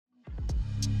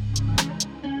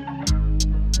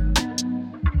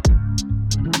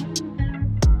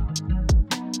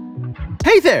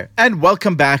there, and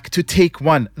welcome back to Take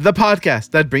One, the podcast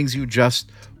that brings you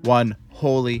just one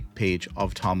holy page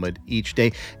of Talmud each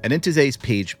day. And in today's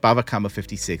page, Bava Kama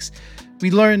 56,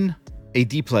 we learn a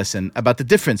deep lesson about the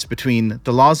difference between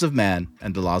the laws of man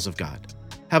and the laws of God.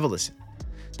 Have a listen.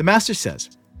 The master says,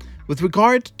 with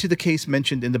regard to the case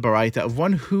mentioned in the Baraita of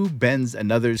one who bends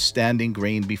another's standing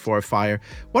grain before a fire,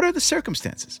 what are the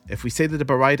circumstances? If we say that the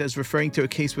Baraita is referring to a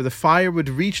case where the fire would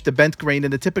reach the bent grain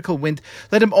in a typical wind,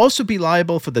 let him also be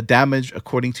liable for the damage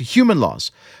according to human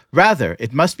laws. Rather,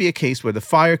 it must be a case where the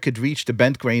fire could reach the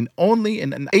bent grain only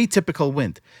in an atypical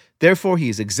wind. Therefore, he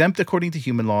is exempt according to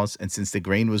human laws, and since the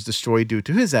grain was destroyed due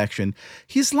to his action,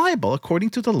 he is liable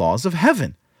according to the laws of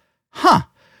heaven.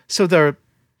 So there are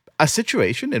a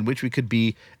situation in which we could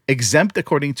be exempt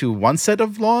according to one set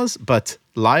of laws, but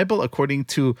liable according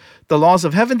to the laws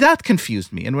of heaven. That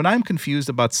confused me. And when I'm confused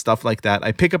about stuff like that,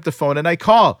 I pick up the phone and I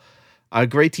call our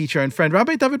great teacher and friend,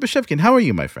 Rabbi David Bashevkin. How are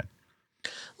you, my friend?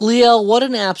 Liel, what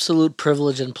an absolute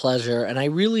privilege and pleasure. And I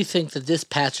really think that this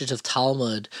passage of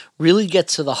Talmud really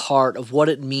gets to the heart of what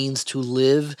it means to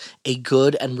live a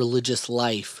good and religious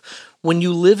life. When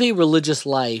you live a religious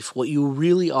life, what you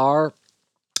really are,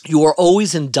 you are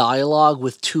always in dialogue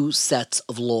with two sets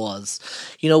of laws.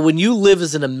 You know, when you live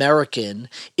as an American,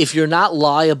 if you're not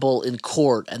liable in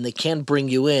court and they can't bring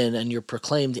you in and you're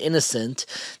proclaimed innocent,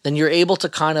 then you're able to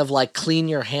kind of like clean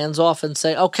your hands off and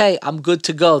say, okay, I'm good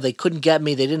to go. They couldn't get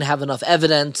me. They didn't have enough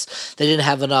evidence. They didn't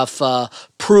have enough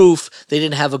proof. They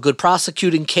didn't have a good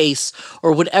prosecuting case,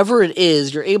 or whatever it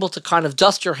is. You're able to kind of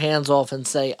dust your hands off and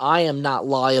say, I am not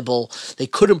liable. They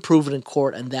couldn't prove it in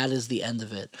court, and that is the end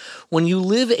of it. When you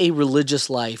live a religious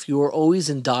life, you are always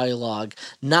in dialogue,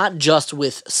 not just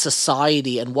with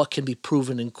society and what can be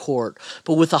proven in court,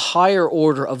 but with a higher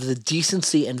order of the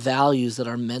decency and values that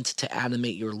are meant to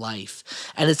animate your life.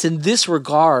 And it's in this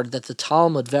regard that the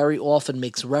Talmud very often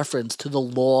makes reference to the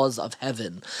laws of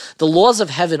heaven. The laws of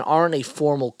heaven aren't a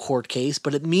formal court case,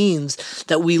 but it means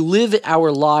that we live our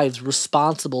lives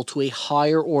responsible to a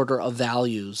higher order of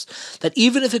values, that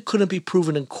even if it couldn't be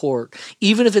proven in court,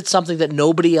 even if it's something that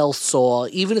nobody else saw,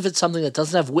 even if it's something that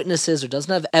doesn't have witnesses or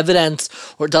doesn't have evidence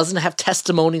or doesn't have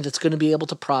testimony that's going to be able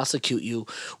to prosecute you,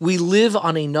 we live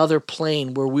on another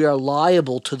plane where we are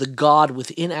liable to the God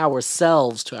within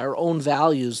ourselves, to our own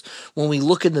values, when we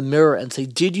look in the mirror and say,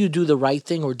 did you do the right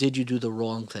thing or did you do the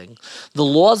wrong thing? The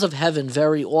laws of heaven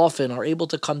very often are able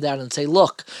to come down and say,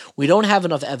 look, we don't have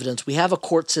enough evidence. We have a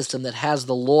court system that has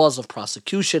the laws of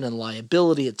prosecution and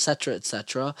liability, etc.,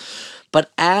 etc. But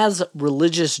as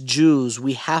religious Jews,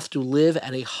 we have to live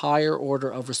at a higher order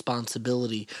of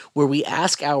responsibility where we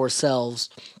ask ourselves,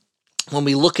 when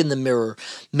we look in the mirror,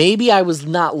 maybe I was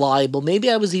not liable, maybe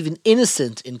I was even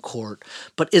innocent in court,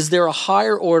 but is there a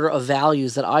higher order of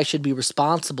values that I should be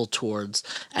responsible towards?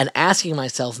 And asking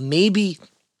myself, maybe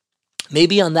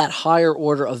on that higher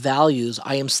order of values,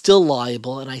 I am still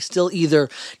liable and I still either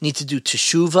need to do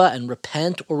teshuvah and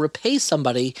repent or repay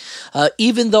somebody,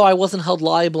 even though I wasn't held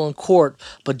liable in court,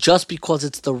 but just because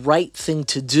it's the right thing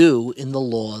to do in the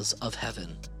laws of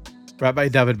heaven. Rabbi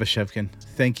David Bashevkin,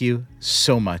 thank you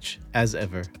so much, as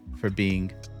ever, for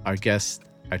being our guest,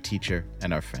 our teacher,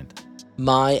 and our friend.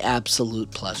 My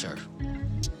absolute pleasure.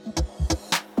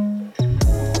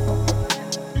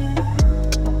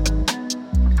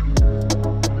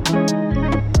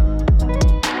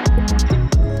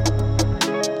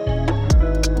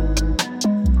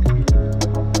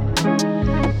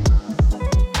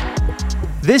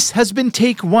 This has been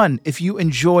Take One. If you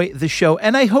enjoy the show,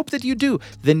 and I hope that you do,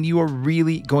 then you are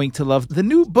really going to love the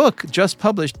new book just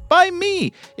published by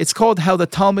me. It's called How the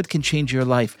Talmud Can Change Your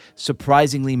Life,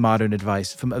 surprisingly modern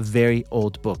advice from a very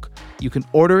old book. You can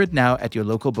order it now at your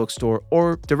local bookstore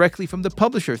or directly from the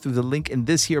publisher through the link in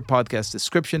this here podcast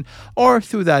description or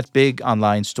through that big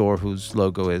online store whose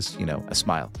logo is, a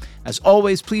smile. As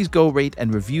always, please go rate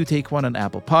and review Take One on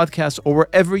Apple Podcasts or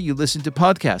wherever you listen to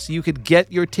podcasts. You could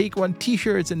get your Take One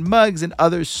t-shirts and mugs and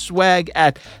other swag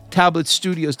at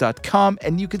tabletstudios.com,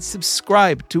 and you can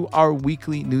subscribe to our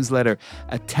weekly newsletter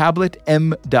at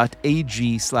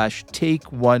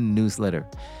tabletm.ag/Take One newsletter.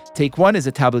 Take One is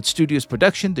a Tablet Studios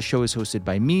production. The show is hosted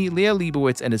by me, Leah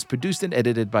Leibowitz, and is produced and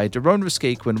edited by Daron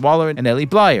Ruskay, Quinn Waller, and Ellie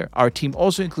Blyer. Our team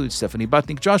also includes Stephanie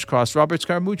Butnick, Josh Cross, Robert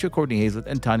Scaramuccia, Courtney Hazlett,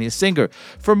 and Tanya Singer.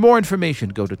 For more information,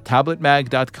 go to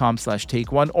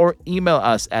tabletmag.com/takeone or email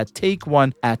us at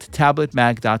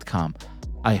takeone@tabletmag.com.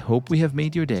 I hope we have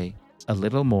made your day a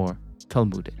little more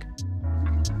Talmudic.